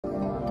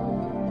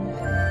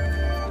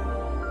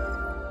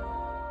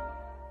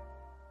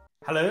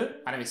Hello,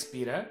 my name is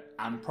Peter.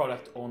 I'm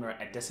product owner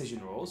at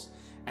DecisionRules,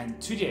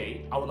 and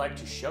today I would like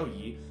to show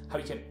you how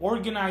you can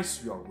organize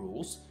your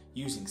rules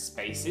using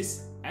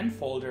spaces and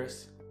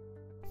folders.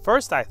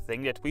 First, I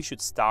think that we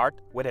should start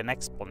with an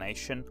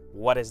explanation.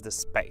 What is the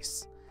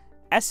space?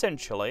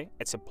 Essentially,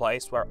 it's a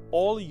place where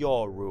all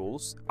your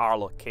rules are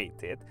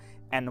located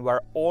and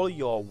where all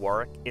your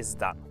work is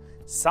done.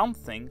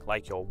 Something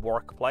like your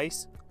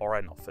workplace or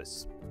an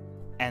office.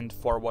 And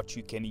for what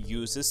you can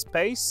use a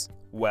space?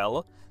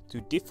 Well, to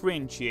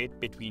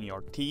differentiate between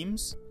your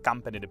teams,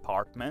 company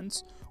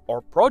departments,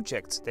 or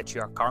projects that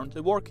you are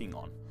currently working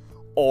on.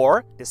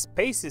 Or the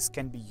spaces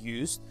can be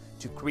used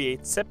to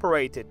create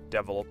separated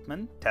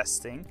development,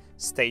 testing,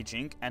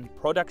 staging, and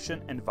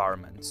production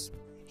environments.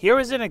 Here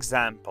is an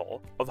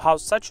example of how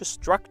such a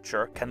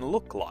structure can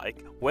look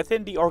like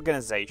within the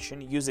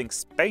organization using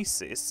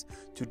spaces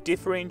to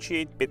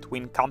differentiate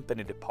between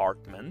company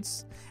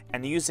departments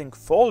and using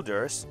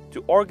folders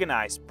to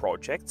organize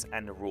projects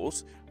and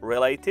rules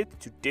related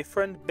to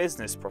different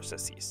business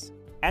processes.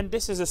 And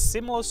this is a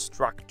similar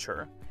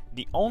structure.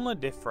 The only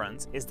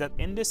difference is that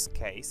in this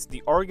case,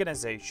 the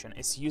organization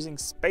is using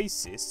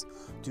spaces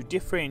to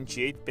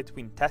differentiate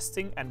between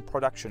testing and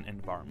production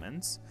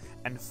environments,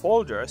 and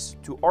folders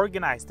to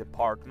organize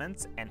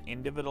departments and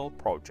individual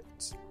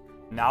projects.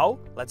 Now,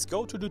 let's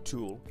go to the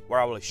tool where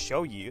I will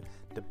show you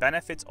the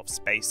benefits of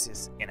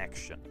spaces in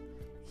action.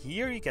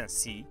 Here you can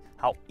see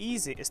how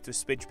easy it is to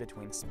switch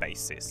between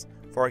spaces,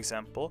 for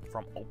example,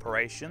 from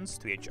operations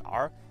to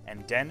HR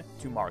and then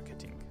to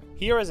marketing.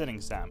 Here is an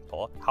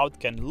example how it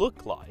can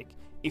look like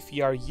if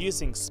you are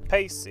using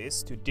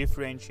spaces to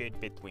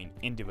differentiate between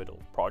individual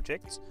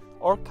projects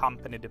or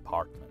company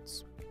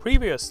departments.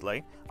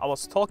 Previously, I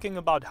was talking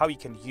about how you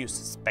can use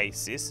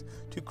spaces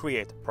to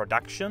create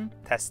production,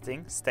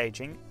 testing,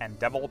 staging, and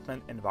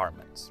development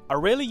environments. A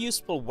really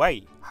useful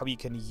way how you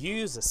can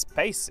use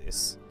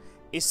spaces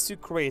is to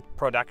create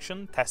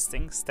production,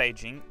 testing,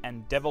 staging,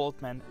 and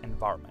development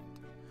environment.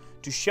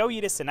 To show you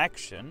this in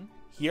action,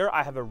 here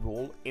I have a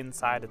rule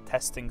inside a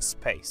testing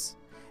space,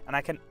 and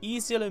I can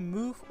easily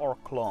move or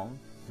clone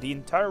the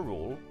entire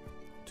rule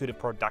to the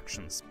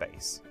production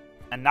space.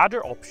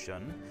 Another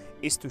option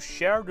is to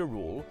share the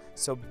rule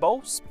so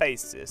both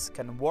spaces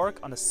can work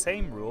on the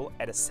same rule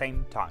at the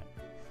same time.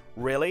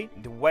 Really,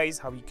 the ways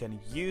how you can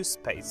use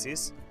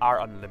spaces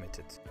are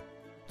unlimited.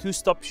 To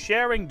stop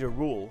sharing the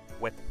rule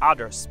with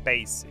other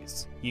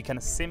spaces, you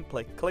can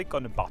simply click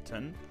on the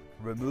button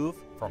Remove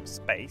from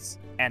space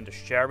and the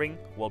sharing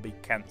will be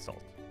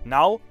cancelled.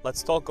 Now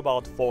let's talk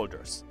about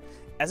folders.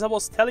 As I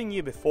was telling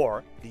you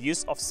before, the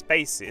use of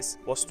spaces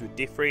was to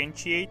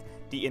differentiate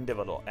the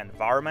individual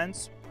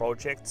environments,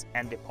 projects,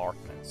 and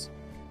departments.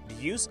 The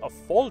use of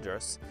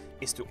folders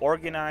is to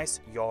organize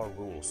your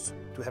rules,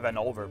 to have an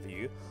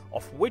overview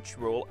of which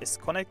rule is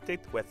connected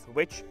with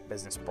which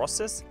business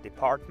process,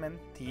 department,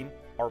 team,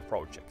 or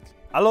project.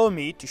 Allow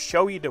me to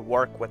show you the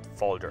work with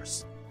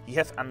folders. You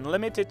have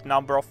unlimited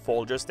number of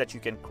folders that you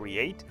can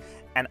create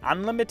and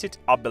unlimited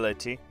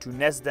ability to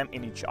nest them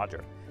in each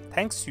other.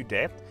 Thanks to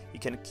that, you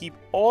can keep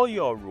all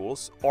your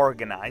rules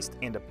organized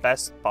in the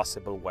best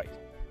possible way.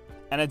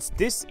 And it's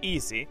this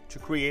easy to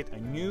create a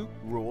new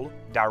rule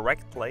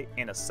directly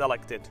in a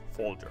selected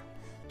folder.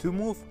 To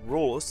move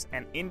rules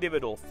and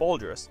individual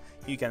folders,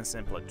 you can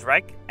simply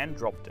drag and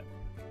drop them.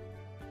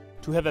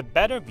 To have a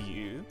better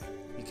view,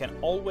 you can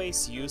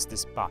always use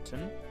this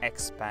button,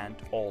 Expand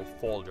All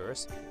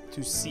Folders,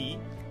 to see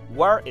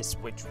where is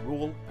which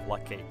rule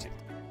located.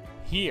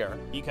 Here,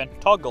 you can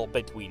toggle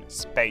between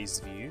Space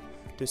View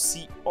to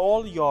see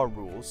all your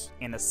rules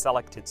in a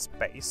selected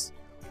space,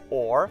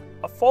 or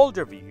a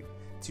Folder View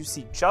to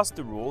see just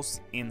the rules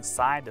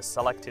inside the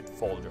selected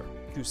folder.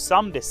 To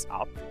sum this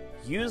up,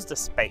 use the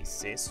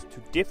spaces to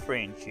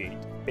differentiate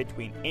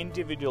between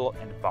individual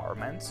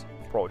environments,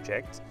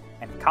 projects,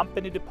 and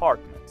company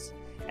departments,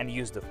 and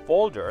use the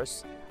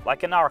folders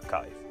like an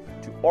archive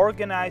to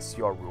organize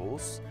your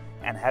rules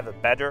and have a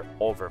better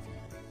overview.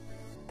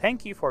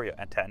 Thank you for your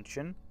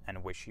attention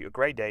and wish you a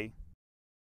great day.